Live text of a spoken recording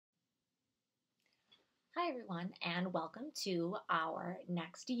Hi everyone, and welcome to our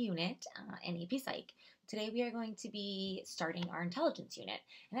next unit in AP Psych. Today we are going to be starting our intelligence unit,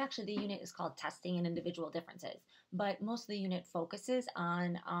 and actually the unit is called Testing and Individual Differences, but most of the unit focuses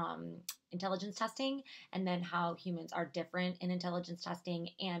on intelligence testing and then how humans are different in intelligence testing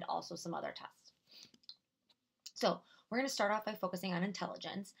and also some other tests. So we're going to start off by focusing on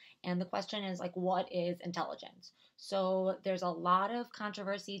intelligence, and the question is what is intelligence? So there's a lot of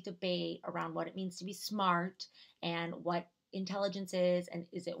controversy, debate around what it means to be smart and what intelligence is, and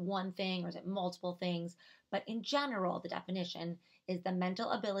is it one thing or is it multiple things? But in general, the definition is the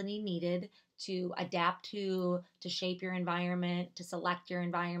mental ability needed to adapt to shape your environment, to select your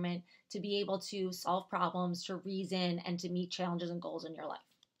environment, to be able to solve problems, to reason, and to meet challenges and goals in your life.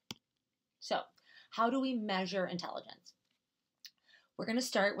 So how do we measure intelligence? We're going to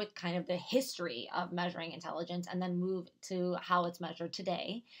start with kind of the history of measuring intelligence and then move to how it's measured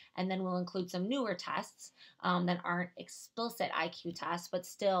today. And then we'll include some newer tests that aren't explicit IQ tests, but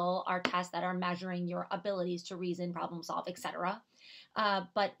still are tests that are measuring your abilities to reason, problem solve, etc.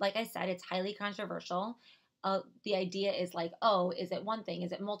 But like I said, it's highly controversial. The idea is is it one thing?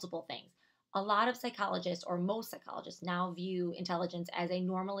 Is it multiple things? A lot of psychologists, or most psychologists, now view intelligence as a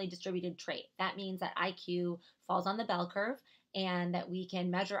normally distributed trait. That means that IQ falls on the bell curve, and that we can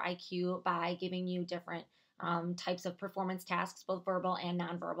measure IQ by giving you different types of performance tasks, both verbal and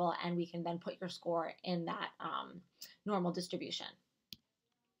nonverbal, and we can then put your score in that normal distribution.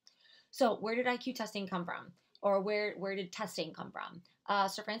 So where did IQ testing come from? Or where did testing come from?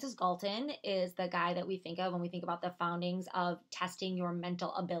 Sir Francis Galton is the guy that we think of when we think about the foundings of testing your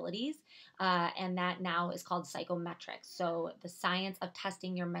mental abilities, and that now is called psychometrics. So the science of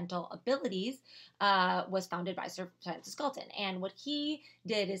testing your mental abilities was founded by Sir Francis Galton. And what he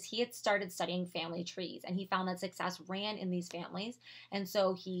did is he had started studying family trees, and he found that success ran in these families. And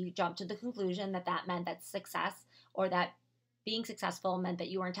so he jumped to the conclusion that that meant that success, or that being successful, meant that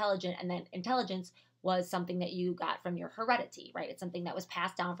you were intelligent, and that intelligence was something that you got from your heredity, right? It's something that was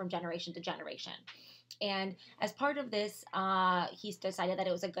passed down from generation to generation. And as part of this, he decided that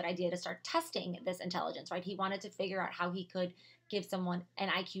it was a good idea to start testing this intelligence, right? He wanted to figure out how he could give someone an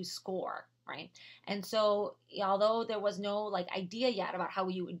IQ score, right? And so although there was no idea yet about how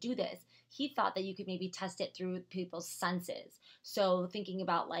you would do this, he thought that you could maybe test it through people's senses. So thinking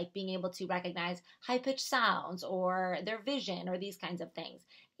about being able to recognize high-pitched sounds or their vision or these kinds of things.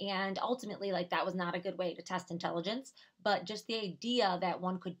 And ultimately, that was not a good way to test intelligence, but just the idea that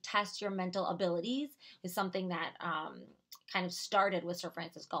one could test your mental abilities is something that kind of started with Sir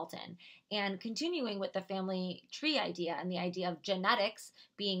Francis Galton. And continuing with the family tree idea and the idea of genetics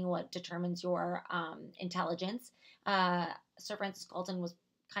being what determines your intelligence, Sir Francis Galton was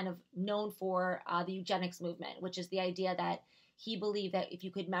kind of known for the eugenics movement, which is the idea that he believed that if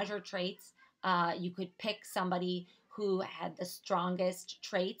you could measure traits, you could pick somebody who had the strongest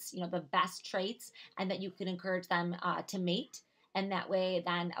traits, the best traits, and that you could encourage them to mate. And that way,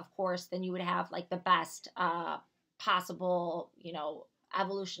 then, of course, then you would have the best possible,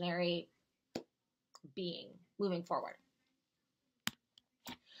 evolutionary being moving forward.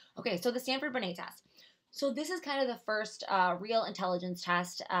 Okay, so the Stanford-Binet test. So this is kind of the first real intelligence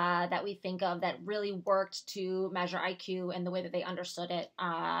test that we think of that really worked to measure IQ and the way that they understood it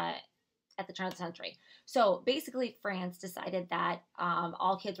at the turn of the century. So basically, France decided that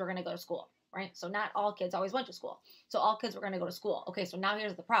all kids were going to go to school, right? So not all kids always went to school. So all kids were going to go to school. Okay, so now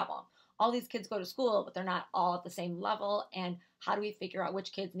here's the problem. All these kids go to school, but they're not all at the same level. And how do we figure out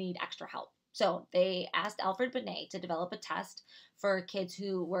which kids need extra help? So they asked Alfred Binet to develop a test for kids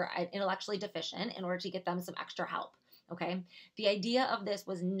who were intellectually deficient in order to get them some extra help. Okay, the idea of this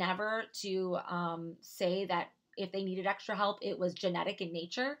was never to say that if they needed extra help, it was genetic in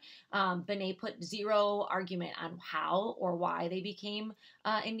nature. Binet put zero argument on how or why they became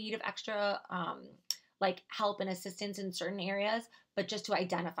in need of extra help and assistance in certain areas, but just to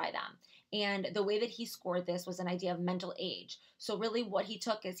identify them. And the way that he scored this was an idea of mental age. So really what he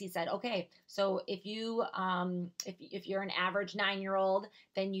took is he said, okay, so if you if you're an average 9-year-old,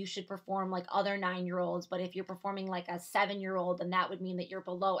 then you should perform like other 9-year-olds. But if you're performing like a 7-year-old, then that would mean that you're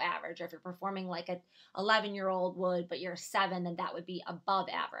below average. Or if you're performing like a 11-year-old would, but you're 7, then that would be above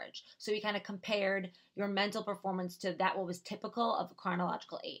average. So he kind of compared your mental performance to that what was typical of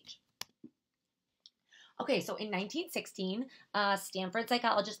chronological age. Okay, so in 1916, Stanford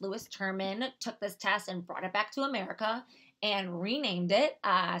psychologist Lewis Terman took this test and brought it back to America and renamed it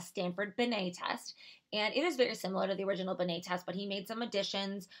Stanford-Binet test. And it is very similar to the original Binet test, but he made some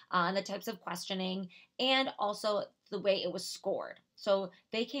additions on the types of questioning and also the way it was scored. So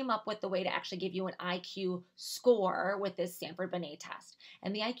they came up with the way to actually give you an IQ score with this Stanford-Binet test.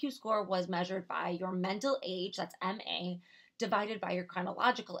 And the IQ score was measured by your mental age, that's MA, divided by your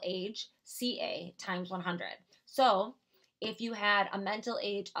chronological age, CA, times 100. So if you had a mental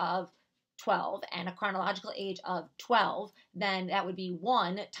age of 12 and a chronological age of 12, then that would be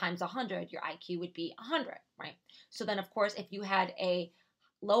 1 times 100. Your IQ would be 100, right? So then, of course, if you had a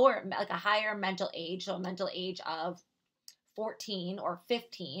lower, like a higher mental age, so a mental age of 14 or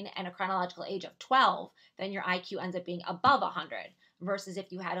 15 and a chronological age of 12, then your IQ ends up being above 100. Versus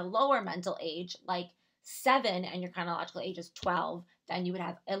if you had a lower mental age, like 7, and your chronological age is 12, then you would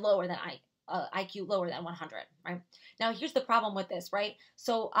have a IQ lower than 100, right? Now, here's the problem with this, right?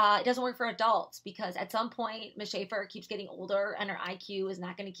 So it doesn't work for adults because at some point, Ms. Schaefer keeps getting older and her IQ is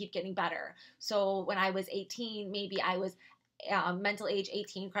not going to keep getting better. So when I was 18, maybe I was mental age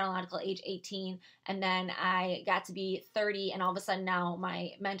 18, chronological age 18, and then I got to be 30, and all of a sudden now my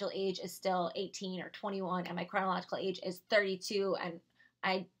mental age is still 18 or 21, and my chronological age is 32, and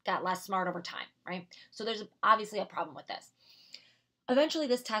I got less smart over time, right? So there's obviously a problem with this. Eventually,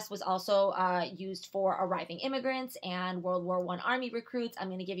 this test was also used for arriving immigrants and World War I Army recruits. I'm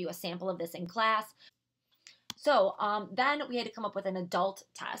going to give you a sample of this in class. So then we had to come up with an adult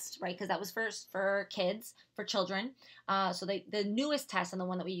test, right? Because that was first for kids, for children. So the newest test and the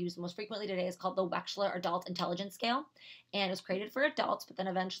one that we use most frequently today is called the Wechsler Adult Intelligence Scale. And it was created for adults, but then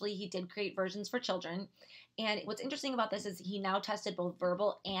eventually he did create versions for children. And what's interesting about this is he now tested both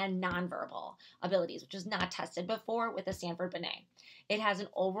verbal and nonverbal abilities, which was not tested before with the Stanford-Binet. It has an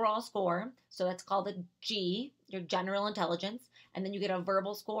overall score, so that's called a G, your general intelligence, and then you get a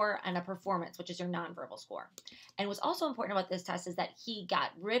verbal score and a performance, which is your nonverbal score. And what's also important about this test is that he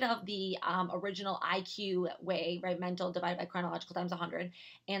got rid of the original IQ way, right, mental divided by chronological times 100,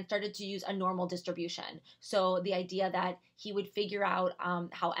 and started to use a normal distribution. So the idea that he would figure out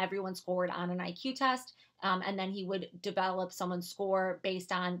how everyone scored on an IQ test, and then he would develop someone's score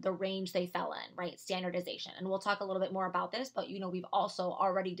based on the range they fell in, right? Standardization. And we'll talk a little bit more about this, but we've also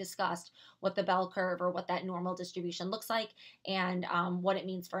already discussed what the bell curve or what that normal distribution looks like and what it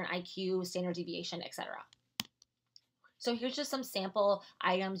means for an IQ, standard deviation, etc. So here's just some sample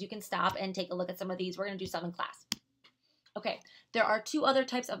items. You can stop and take a look at some of these. We're going to do some in class. Okay, there are 2 other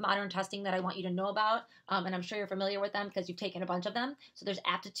types of modern testing that I want you to know about, and I'm sure you're familiar with them because you've taken a bunch of them. So there's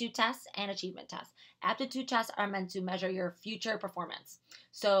aptitude tests and achievement tests. Aptitude tests are meant to measure your future performance.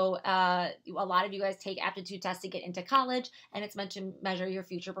 So a lot of you guys take aptitude tests to get into college, and it's meant to measure your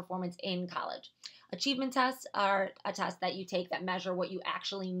future performance in college. Achievement tests are a test that you take that measure what you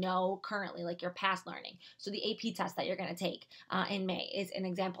actually know currently, like your past learning. So the AP test that you're going to take in May is an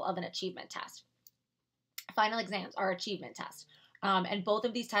example of an achievement test. Final exams are achievement tests. And both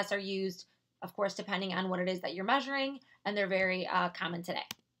of these tests are used, of course, depending on what it is that you're measuring, and they're very common today.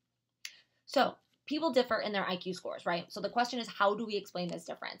 So people differ in their IQ scores, right? So the question is, how do we explain this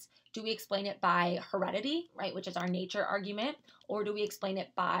difference? Do we explain it by heredity, right, which is our nature argument, or do we explain it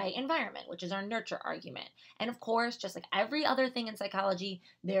by environment, which is our nurture argument? And of course, just like every other thing in psychology,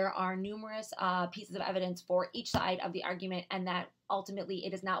 there are numerous pieces of evidence for each side of the argument, and that ultimately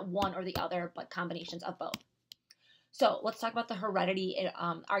it is not one or the other, but combinations of both. So let's talk about the heredity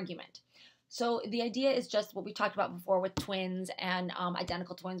argument. So the idea is just what we talked about before with twins and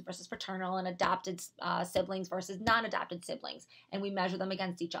identical twins versus fraternal, and adopted siblings versus non-adopted siblings, and we measure them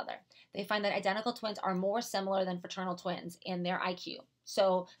against each other. They find that identical twins are more similar than fraternal twins in their IQ.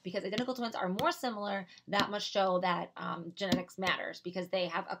 So because identical twins are more similar, that must show that genetics matters because they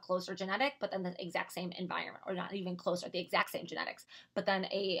have a closer genetic, but then the exact same environment, or not even closer, the exact same genetics, but then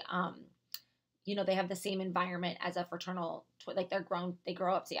they have the same environment as a fraternal twin, like they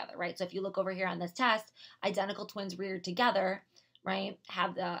grow up together, right? So if you look over here on this test, identical twins reared together, right,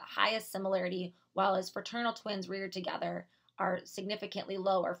 have the highest similarity, while as fraternal twins reared together are significantly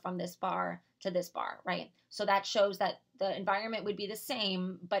lower from this bar to this bar, right? So that shows that the environment would be the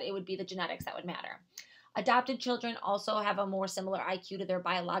same, but it would be the genetics that would matter. Adopted children also have a more similar IQ to their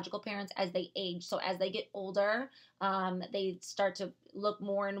biological parents as they age. So as they get older, they start to look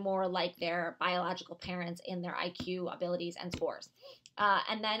more and more like their biological parents in their IQ abilities and scores.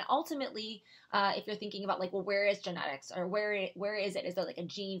 And then ultimately, if you're thinking about like, well, where is genetics, or where is it? Is there like a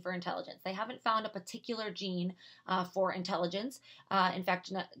gene for intelligence? They haven't found a particular gene for intelligence. In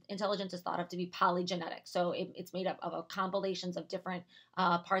fact, intelligence is thought of to be polygenetic. So it's made up of combinations of different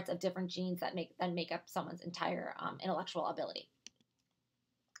parts of different genes that make up someone's entire intellectual ability.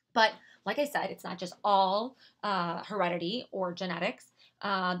 But like I said, it's not just all heredity or genetics.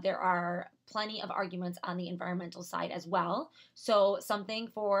 There are plenty of arguments on the environmental side as well. So something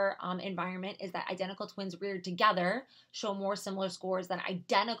for environment is that identical twins reared together show more similar scores than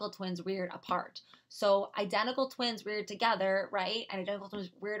identical twins reared apart. So identical twins reared together, right, and identical twins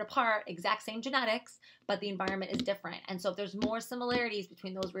reared apart, exact same genetics, but the environment is different. And so if there's more similarities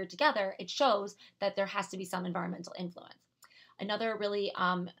between those reared together, it shows that there has to be some environmental influence. Another really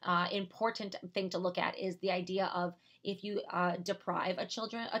important thing to look at is the idea of if you deprive a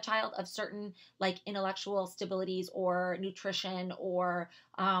child of certain like intellectual stabilities or nutrition or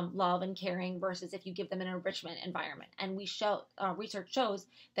love and caring versus if you give them an enrichment environment. And research shows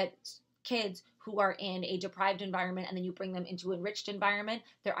that kids who are in a deprived environment and then you bring them into an enriched environment,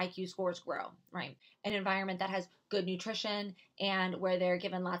 their IQ scores grow, right? An environment that has good nutrition and where they're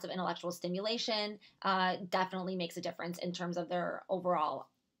given lots of intellectual stimulation definitely makes a difference in terms of their overall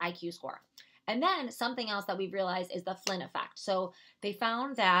IQ score. And then something else that we've realized is the Flynn effect. So they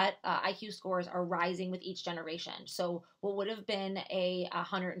found that IQ scores are rising with each generation. So what would have been a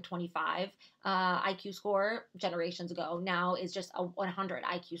 125 IQ score generations ago now is just a 100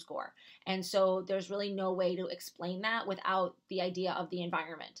 IQ score. And so there's really no way to explain that without the idea of the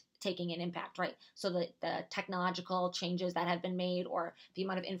environment taking an impact, right? So the technological changes that have been made or the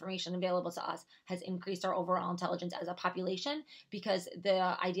amount of information available to us has increased our overall intelligence as a population, because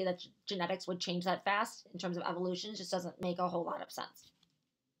the idea that genetics would change that fast in terms of evolution just doesn't make a whole lot of sense.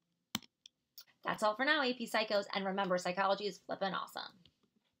 That's all for now, AP Psychos, and remember, psychology is flippin' awesome.